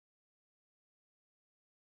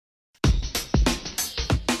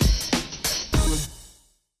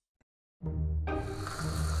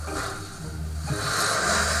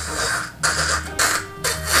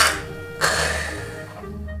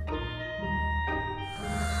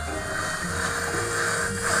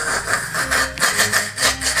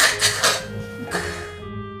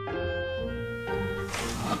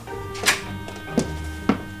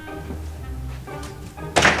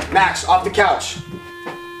Max, off the couch.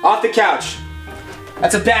 Off the couch.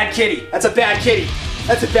 That's a bad kitty. That's a bad kitty.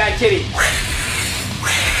 That's a bad kitty.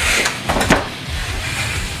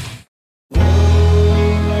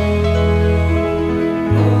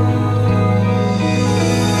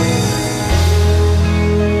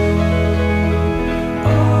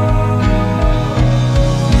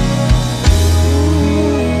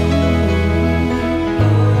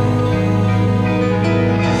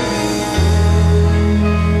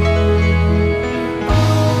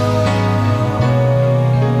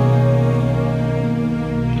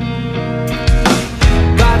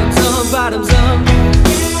 Bottoms up,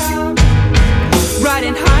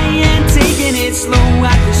 riding high and taking it slow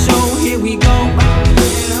at the show. Here we go.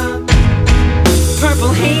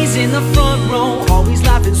 Purple haze in the front row, always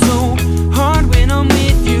laughing so hard when I'm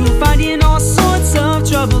with you. Finding all sorts of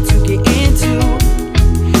trouble to get into,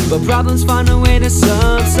 but problems find a way to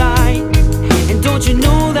subside. And don't you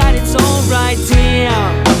know that it's alright?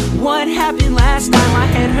 Damn, what happened last night? My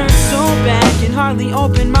head hurts so bad, can hardly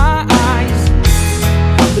open my eyes.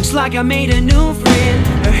 Looks like I made a new friend.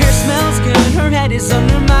 Her hair smells good, her head is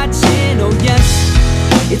under my chin. Oh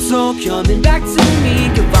yes, it's all coming back to me.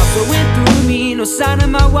 Good vibes flowing through me, no sign of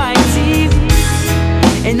my white teeth.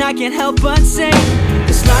 And I can't help but say,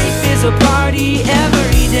 this life is a party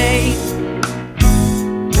every day.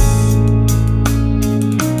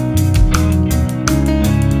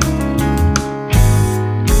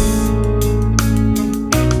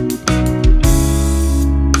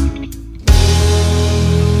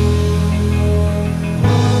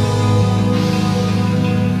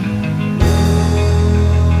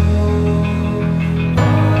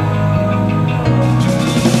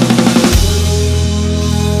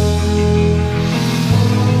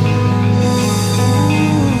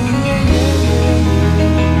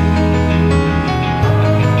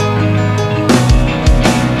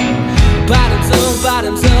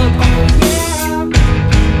 Bottoms up, oh yeah.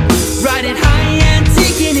 Riding high and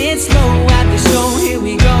taking it slow at the show. Here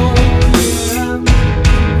we go.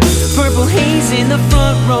 Purple haze in the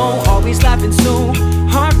front row, always laughing so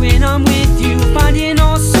hard when I'm with you. Finding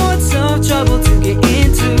all sorts of trouble to get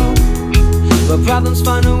into, but problems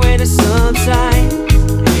find a way to subside.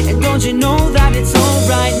 And don't you know that it's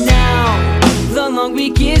alright now? The long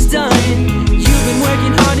week is done. You've been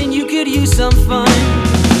working hard and you could use some fun.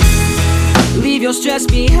 Leave your stress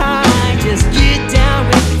behind, just get down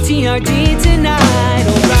with TRD tonight,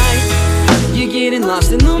 alright? You're getting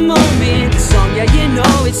lost in the moment. The song, yeah, you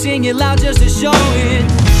know it, sing it loud just to show it.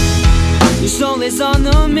 Your soul is on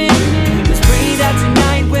the mend. Let's pray that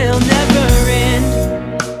tonight will never end.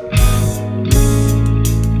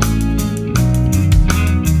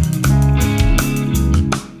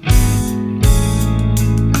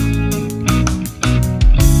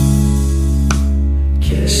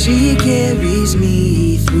 She carries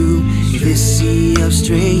me through this sea of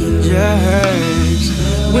strangers.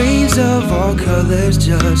 Waves of all colors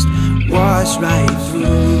just wash right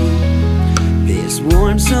through. This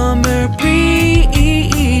warm summer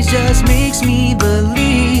breeze just makes me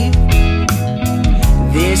believe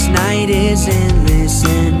this night is endless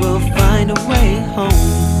and we'll find a way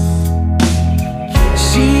home.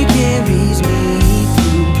 She carries me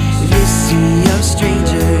through this sea of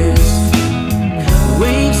strangers.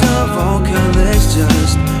 Waves of all colors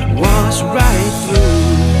just wash right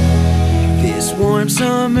through. This warm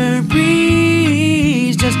summer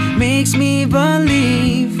breeze just makes me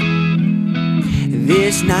believe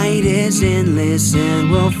this night is endless and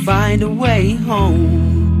we'll find a way home.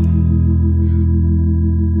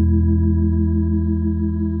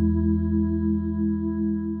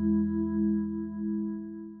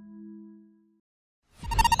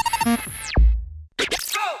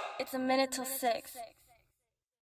 It's a minute till 6.